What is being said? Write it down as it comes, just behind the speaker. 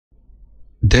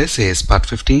This is part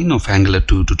 15 of Angular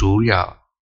 2 tutorial.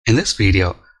 In this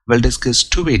video, we'll discuss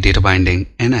two-way data binding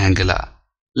in Angular.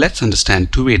 Let's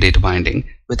understand two-way data binding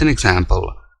with an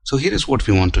example. So here is what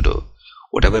we want to do.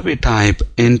 Whatever we type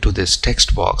into this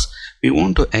text box, we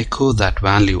want to echo that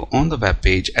value on the web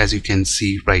page, as you can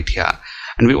see right here.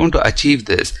 And we want to achieve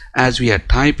this as we are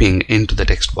typing into the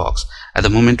text box. At the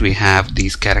moment we have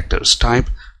these characters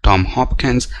typed Tom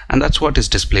Hopkins, and that's what is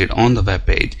displayed on the web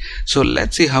page. So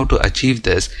let's see how to achieve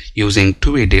this using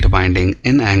two-way data binding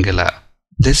in Angular.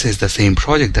 This is the same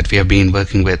project that we have been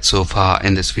working with so far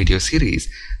in this video series.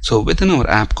 So within our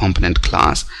app component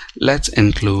class, let's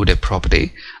include a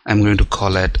property. I'm going to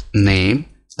call it name.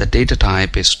 The data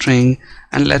type is string,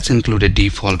 and let's include a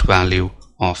default value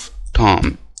of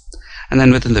Tom. And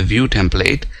then within the view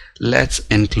template, let's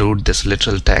include this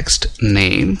literal text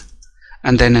name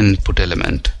and then an input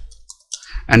element.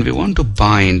 And we want to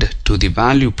bind to the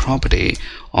value property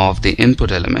of the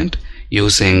input element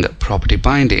using property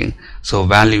binding. So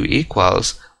value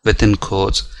equals, within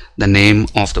quotes, the name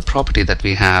of the property that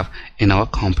we have in our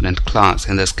component class.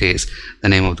 In this case, the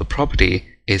name of the property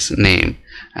is name.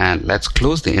 And let's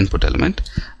close the input element,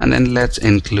 and then let's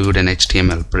include an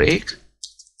HTML break.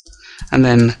 And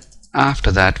then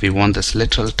after that, we want this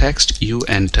literal text you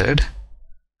entered,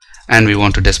 and we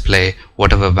want to display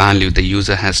whatever value the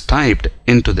user has typed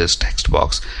into this text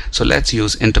box. So let's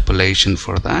use interpolation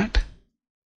for that.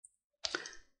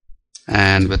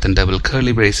 And within double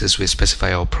curly braces, we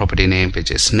specify our property name,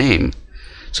 which is name.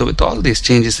 So with all these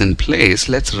changes in place,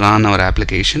 let's run our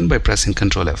application by pressing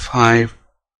Ctrl F5.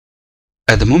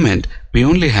 At the moment, we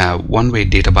only have one-way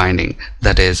data binding,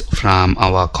 that is from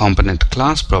our component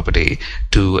class property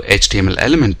to HTML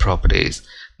element properties.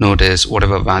 Notice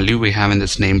whatever value we have in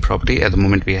this name property, at the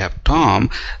moment we have Tom,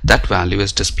 that value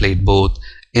is displayed both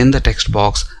in the text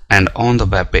box and on the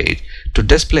web page. To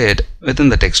display it within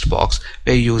the text box,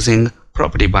 we are using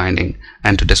property binding,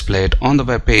 and to display it on the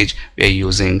web page, we are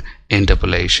using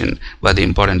interpolation. But the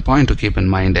important point to keep in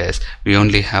mind is we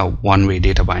only have one-way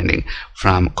data binding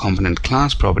from component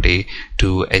class property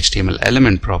to HTML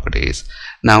element properties.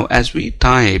 Now as we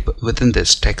type within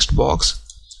this text box,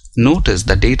 notice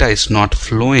the data is not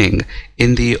flowing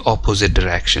in the opposite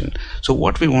direction. So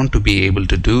what we want to be able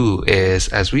to do is,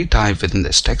 as we type within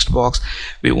this text box,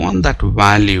 we want that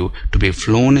value to be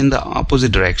flown in the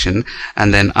opposite direction,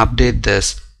 and then update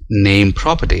this name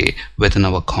property within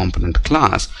our component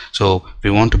class. So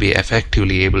we want to be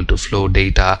effectively able to flow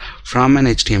data from an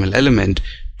HTML element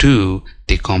to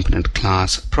the component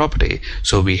class property.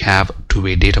 So we have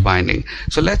two-way data binding.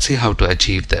 So let's see how to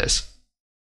achieve this.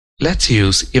 Let's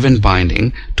use event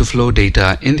binding to flow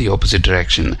data in the opposite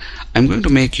direction. I'm going to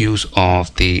make use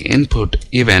of the input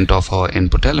event of our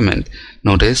input element.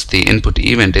 Notice the input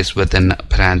event is within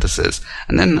parentheses,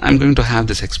 and then I'm going to have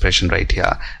this expression right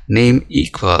here, name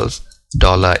equals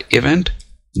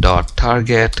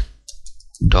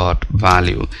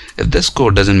 $event.target.value. If this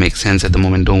code doesn't make sense at the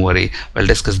moment, don't worry, we'll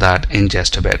discuss that in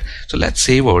just a bit. So let's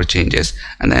save our changes,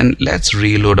 and then let's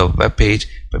reload our web page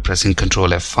by pressing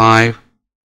Ctrl F5.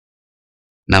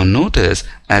 Now notice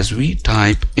as we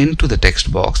type into the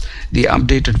text box, the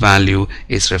updated value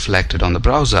is reflected on the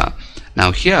browser.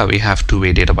 Now here we have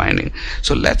two-way data binding.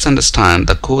 So let's understand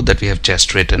the code that we have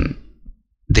just written.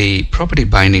 The property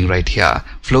binding right here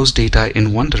flows data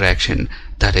in one direction,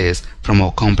 that is from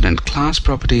our component class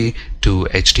property to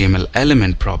HTML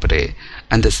element property.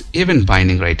 And this event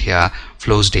binding right here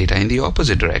flows data in the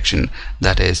opposite direction,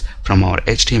 that is from our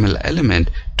HTML element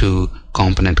to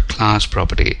component class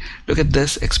property. Look at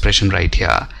this expression right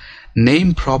here.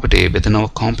 Name property within our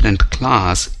component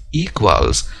class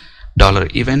equals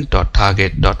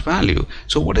 $event.target.value.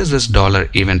 So what is this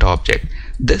 $event object?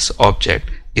 This object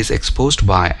is exposed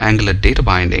by Angular data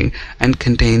binding and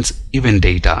contains event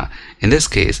data. In this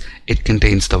case, it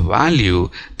contains the value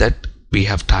that we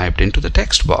have typed into the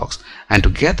text box, and to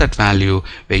get that value,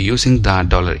 we're using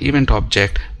the $event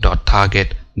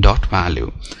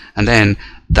object.target.value, and then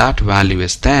that value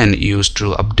is then used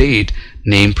to update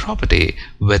name property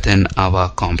within our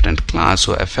component class.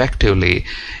 So effectively,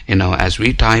 as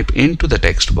we type into the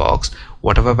text box,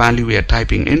 whatever value we are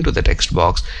typing into the text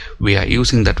box, we are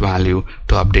using that value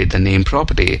to update the name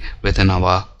property within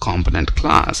our component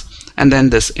class. And then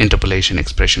this interpolation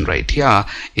expression right here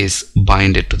is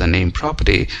binded to the name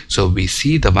property, so we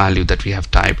see the value that we have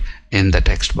typed in the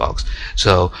text box.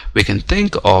 So we can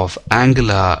think of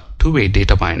Angular two-way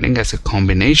data binding as a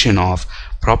combination of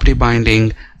property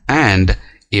binding and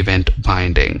event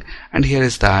binding. And here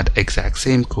is that exact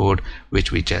same code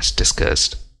which we just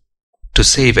discussed. To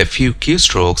save a few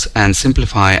keystrokes and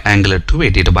simplify Angular two-way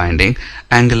data binding,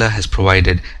 Angular has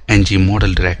provided ng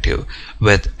Model Directive.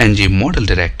 With ng Model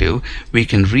Directive, we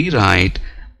can rewrite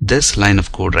this line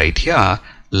of code right here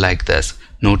like this.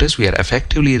 Notice we are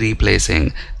effectively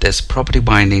replacing this property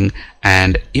binding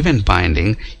and event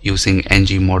binding using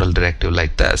ng Model Directive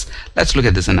like this. Let's look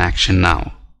at this in action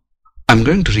now. I'm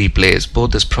going to replace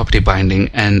both this property binding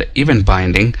and event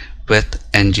binding with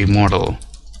ng model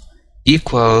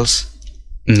equals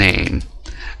name,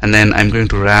 and then I'm going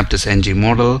to wrap this ng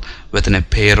model within a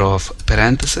pair of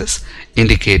parentheses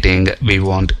indicating we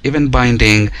want event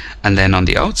binding, and then on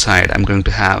the outside I'm going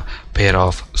to have pair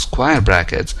of square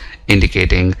brackets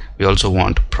indicating we also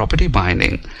want property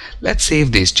binding. Let's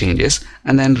save these changes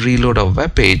and then reload our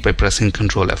web page by pressing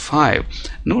Ctrl F5.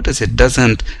 Notice it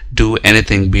doesn't do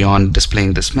anything beyond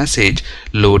displaying this message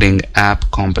loading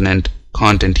app component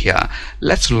content here.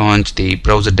 Let's launch the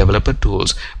browser developer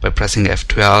tools by pressing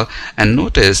F12, and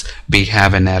notice we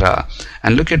have an error,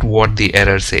 and look at what the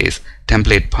error says.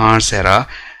 Template parse error,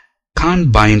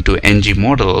 can't bind to ng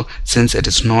model since it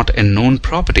is not a known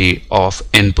property of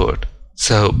input.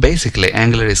 So basically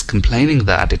Angular is complaining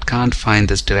that it can't find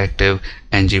this directive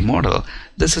ng model.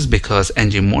 This is because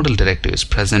ng model directive is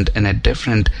present in a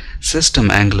different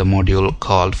system Angular module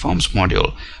called forms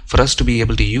module. For us to be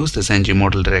able to use this ng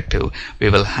model directive, we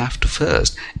will have to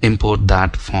first import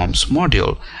that forms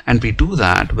module, and we do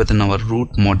that within our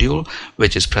root module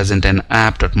which is present in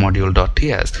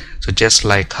app.component.ts. So just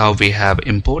like how we have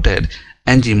imported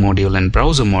ng module and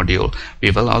browser module,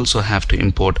 we will also have to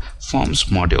import forms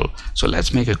module. So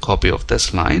let's make a copy of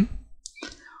this line.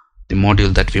 The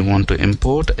module that we want to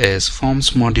import is forms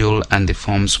module, and the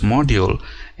forms module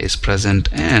is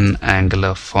present in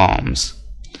Angular forms.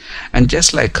 And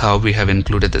just like how we have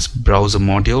included this browser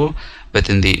module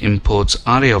within the imports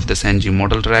array of this ng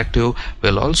model directive,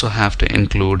 we'll also have to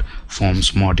include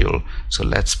forms module. So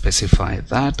let's specify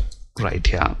that right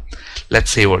here.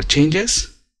 Let's save our changes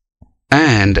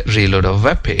and reload our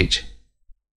web page.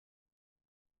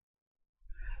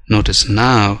 Notice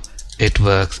now it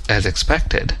works as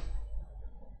expected.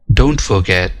 Don't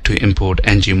forget to import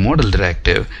ng model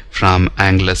directive from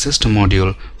Angular system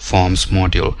module forms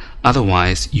module,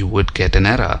 otherwise you would get an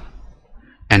error.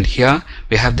 And here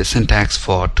we have the syntax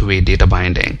for two-way data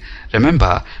binding.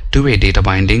 Remember, two-way data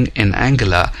binding in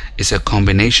Angular is a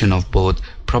combination of both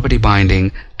property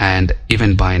binding and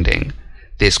event binding.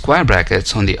 The square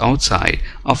brackets on the outside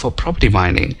are for property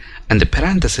binding, and the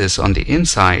parentheses on the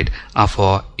inside are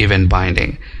for event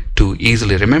binding. To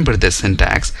easily remember this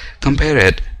syntax, compare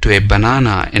it to a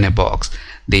banana in a box.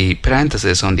 The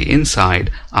parentheses on the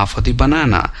inside are for the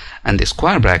banana, and the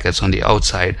square brackets on the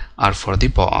outside are for the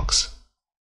box.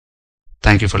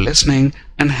 Thank you for listening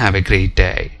and have a great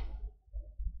day.